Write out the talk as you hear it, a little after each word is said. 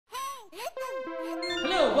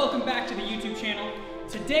welcome back to the YouTube channel.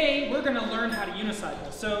 Today we're going to learn how to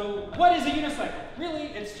unicycle. So what is a unicycle? Really,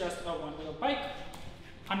 it's just a one-wheel bike.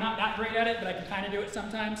 I'm not that great at it, but I can kind of do it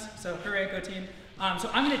sometimes. So hooray, go team. So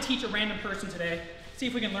I'm going to teach a random person today. See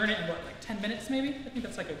if we can learn it in what, like 10 minutes maybe? I think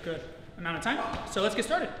that's like a good amount of time. So let's get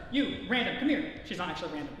started. You, random, come here. She's not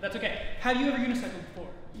actually random, but that's okay. Have you ever unicycled before?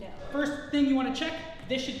 No. First thing you want to check,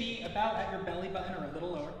 this should be about at your belly button or a little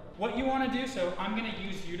lower. What you want to do, so I'm going to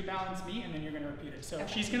use you to balance me and then you're going to repeat it. So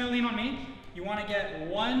okay. She's going to lean on me. You want to get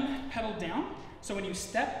one pedal down. So when you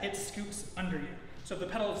step, it scoops under you. So if the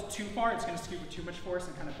pedal is too far, it's going to scoop with too much force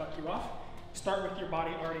and kind of buck you off. Start with your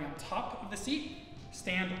body already on top of the seat,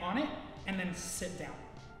 stand on it, and then sit down.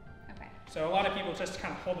 Okay. So a lot of people just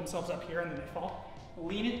kind of hold themselves up here and then they fall.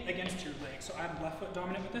 Lean it against your leg. So I'm left foot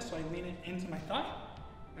dominant with this, so I lean it into my thigh,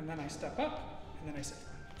 and then I step up, and then I sit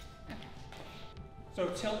down. Okay. So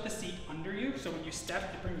tilt the seat under you, so when you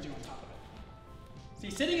step, it brings you on top of it.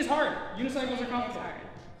 See, sitting is hard. Unicycles are complicated. It's hard.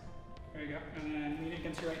 There you go. And then lean it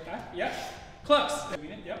against your right thigh. Yep. Close.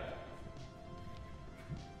 Lean it, yep.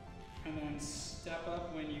 And then step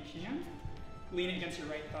up when you can. Lean it against your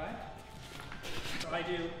right thigh. So I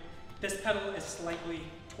do, this pedal is slightly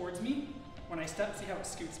towards me. When I step, see how it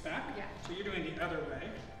scoots back? Yeah. So you're doing the other way.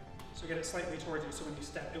 So get it slightly towards you, so when you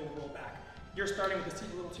step, it will roll back. You're starting with the seat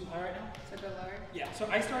a little too high right now. So go lower? Yeah, so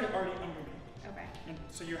I started already under me. Okay. And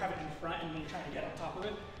so you have it in front and then you're trying to get on top of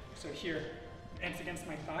it. So here, and it's against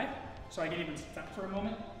my thigh. So I can even step for a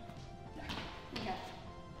moment. Yeah. Okay.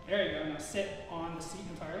 There you go, now sit on the seat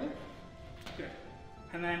entirely. Good.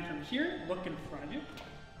 And then from here, look in front of you.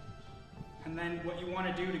 And then what you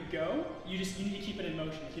want to do to go, you need to keep it in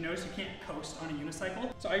motion. If you notice, you can't coast on a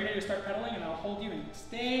unicycle. So all you're going to do is start pedaling and I'll hold you and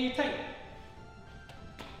stay tight.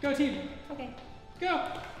 Go team. Okay. Go.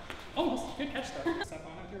 Almost. Good catch though. Step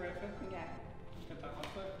on with your right foot. Okay. Get that left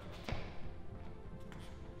foot.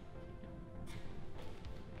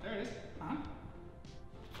 There it is. Uh-huh.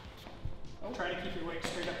 Oh, try to keep your weight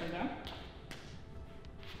straight up and down.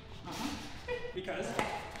 Uh-huh. Because.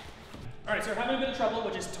 All right, so we're having a bit of trouble,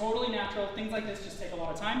 which is totally natural. Things like this just take a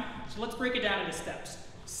lot of time. So let's break it down into steps.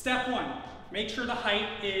 Step one, make sure the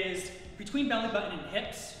height is between belly button and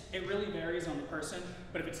hips. It really varies on the person,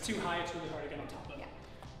 but if it's too high, it's really hard to get on top of. Yeah.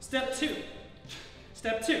 Step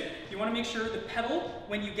two, you want to make sure the pedal,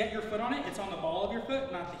 when you get your foot on it, it's on the ball of your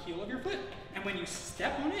foot, not the heel of your foot. And when you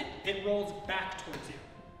step on it, it rolls back towards you.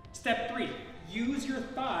 Step three, use your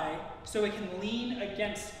thigh so it can lean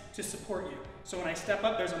against to support you. So when I step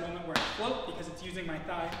up, there's a moment where I float because it's using my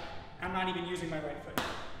thigh. I'm not even using my right foot.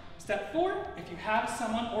 Step four, if you have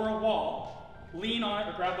someone or a wall, lean on it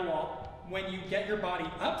or grab the wall. When you get your body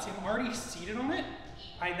up, so I'm already seated on it,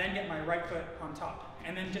 I then get my right foot on top.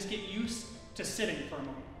 And then just get used to sitting for a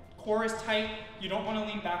moment. Core is tight, you don't want to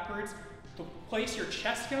lean backwards. The place your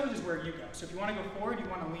chest goes is where you go. So if you want to go forward, you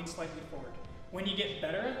want to lean slightly forward. When you get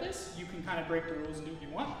better at this, you can kind of break the rules and do what you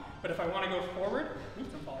want. But if I want to go forward,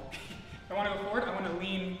 oops, I'm falling. If I want to go forward, I want to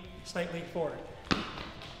lean slightly forward.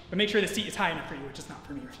 But make sure the seat is high enough for you, which is not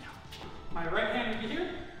for me right now. My right hand would be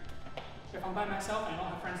here. If I'm by myself and I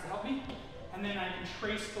don't have friends to help me. And then I can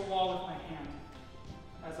trace the wall with my hand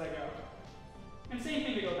as I go. And same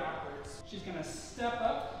thing to go backwards. She's going to step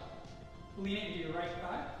up, lean it into your right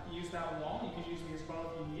thigh, use that wall. You can use me as well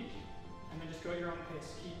if you need. And then just go at your own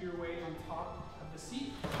pace. Keep your weight on top of the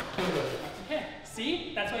seat. That's okay.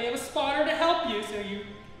 See? That's why you have a spotter to help you so you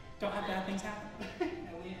don't have bad things happen.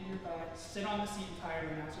 Now lean into your back. Sit on the seat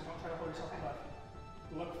entirely now, so don't try to hold yourself up.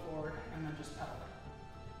 Look forward and then just pedal.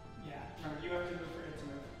 Yeah, remember, you have to move for it to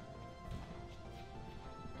move.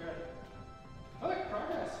 Good. Okay,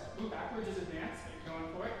 progress. Move backwards is advanced. You're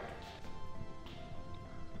going for it.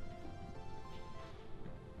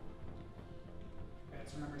 Okay,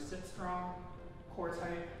 so remember, sit strong, core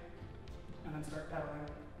tight, and then start pedaling.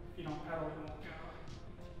 If you don't pedal, it won't go.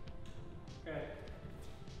 Okay.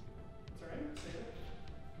 It's alright, stay there.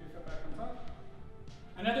 Get your foot back on top.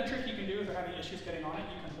 Another trick you can do if you're having issues getting on it,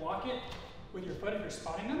 you can block it with your foot if you're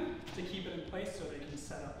spotting them to keep it in place so they can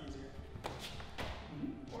set up easier.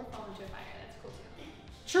 Or fall into a fire, that's cool too.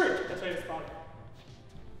 True, that's why it's spotted.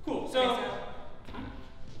 Cool, so. Okay, huh?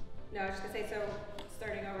 No, I was just gonna say, so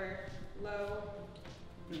starting over low.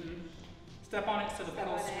 Step on it so the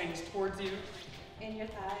pedal swings towards you. In your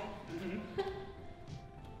thigh. You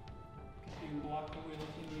can block the wheel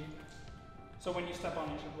if you need. So when you step on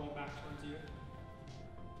it, it should roll back towards you.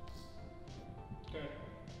 Good.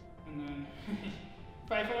 And then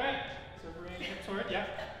 5 foot right. So bring it hips forward. Yeah.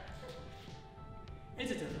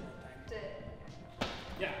 It's a difficult thing.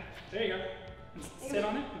 Yeah. There you go. And sit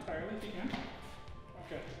on it entirely if you can.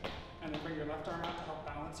 Good. And then bring your left arm out to help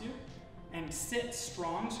balance you. and sit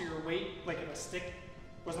strong so your weight, like if a stick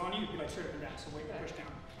was on you, you'd be like straight up and down, so weight would push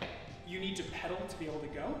down. You need to pedal to be able to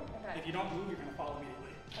go. Okay. If you don't move, you're gonna fall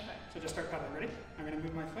immediately. Okay. So just start pedaling, ready? I'm gonna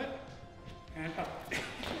move my foot and pedal.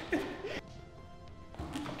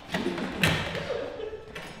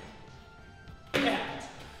 And,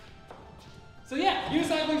 so yeah,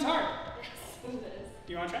 unicycling's hard. Yes, it is.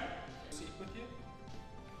 Do you wanna try? Seat with you.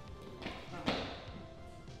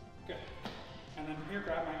 Good. And then from here,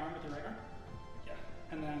 grab my arm with your right arm. Yeah.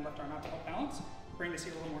 And then left arm out to help balance. Bring the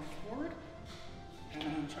seat a little more forward. And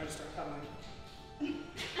then try to start pedaling.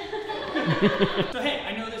 So hey,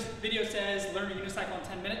 I know this video says learn a unicycle in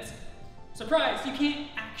 10 minutes. Surprise, you can't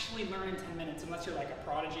actually learn in 10 minutes unless you're like a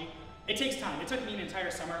prodigy. It takes time. It took me an entire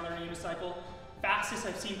summer learning a unicycle. Fastest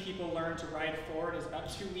I've seen people learn to ride forward is about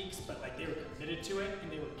 2 weeks, but like they were committed to it and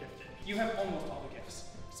they were gifted. You have almost all the gifts.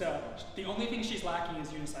 So the only thing she's lacking is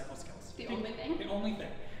unicycle skills. The only thing? The only thing.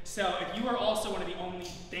 So if you are also one of the only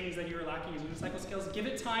things that you are lacking is unicycle skills, give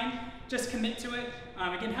it time, just commit to it.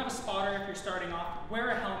 Again, have a spotter if you're starting off, wear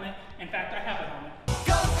a helmet. In fact, I have a helmet.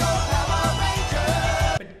 Go, Power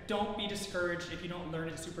Rangers! But don't be discouraged if you don't learn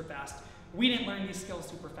it super fast. We didn't learn these skills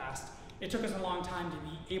super fast. It took us a long time to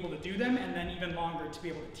be able to do them and then even longer to be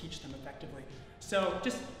able to teach them effectively. So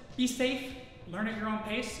just be safe, learn at your own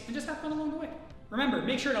pace, and just have fun along the way. Remember,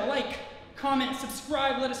 make sure to like, comment,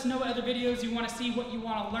 subscribe, let us know what other videos you want to see, what you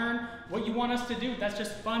want to learn, what you want us to do. That's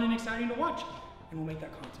just fun and exciting to watch. And we'll make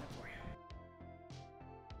that content for you.